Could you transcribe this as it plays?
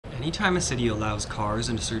Anytime a city allows cars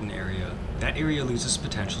in a certain area, that area loses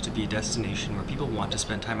potential to be a destination where people want to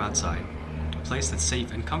spend time outside, a place that's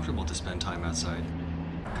safe and comfortable to spend time outside.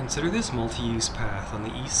 Consider this multi-use path on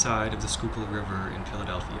the east side of the Schuylkill River in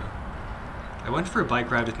Philadelphia. I went for a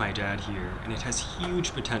bike ride with my dad here, and it has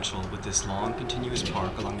huge potential with this long, continuous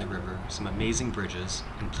park along the river, some amazing bridges,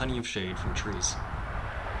 and plenty of shade from trees.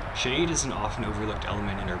 Shade is an often overlooked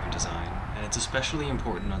element in urban design, and it's especially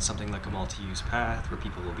important on something like a multi-use path where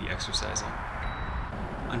people will be exercising.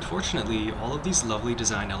 Unfortunately, all of these lovely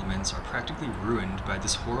design elements are practically ruined by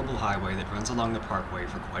this horrible highway that runs along the parkway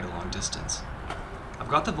for quite a long distance. I've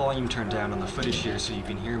got the volume turned down on the footage here so you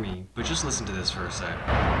can hear me, but just listen to this for a sec.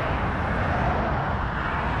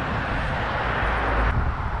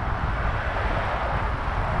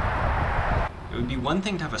 It would be one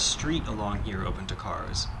thing to have a street along here open to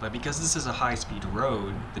cars, but because this is a high-speed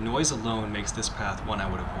road, the noise alone makes this path one I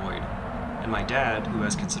would avoid. And my dad, who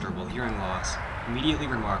has considerable hearing loss, immediately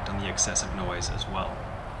remarked on the excessive noise as well.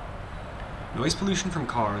 Noise pollution from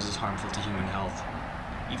cars is harmful to human health.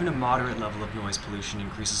 Even a moderate level of noise pollution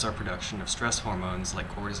increases our production of stress hormones like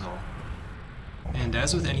cortisol. And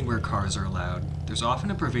as with anywhere cars are allowed, there's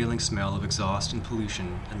often a prevailing smell of exhaust and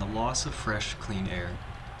pollution and the loss of fresh, clean air.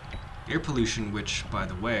 Air pollution, which, by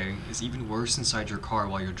the way, is even worse inside your car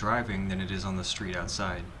while you're driving than it is on the street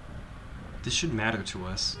outside. This should matter to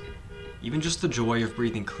us. Even just the joy of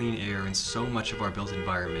breathing clean air in so much of our built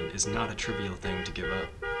environment is not a trivial thing to give up.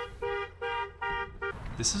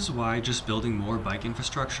 This is why just building more bike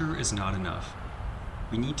infrastructure is not enough.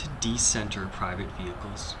 We need to decentre private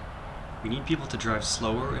vehicles. We need people to drive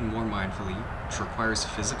slower and more mindfully, which requires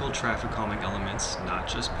physical traffic calming elements, not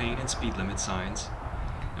just paint and speed limit signs.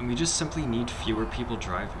 And we just simply need fewer people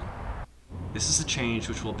driving. This is a change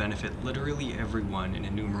which will benefit literally everyone in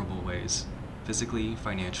innumerable ways, physically,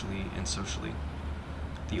 financially, and socially.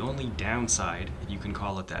 The only downside, if you can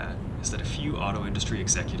call it that, is that a few auto industry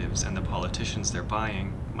executives and the politicians they're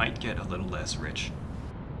buying might get a little less rich.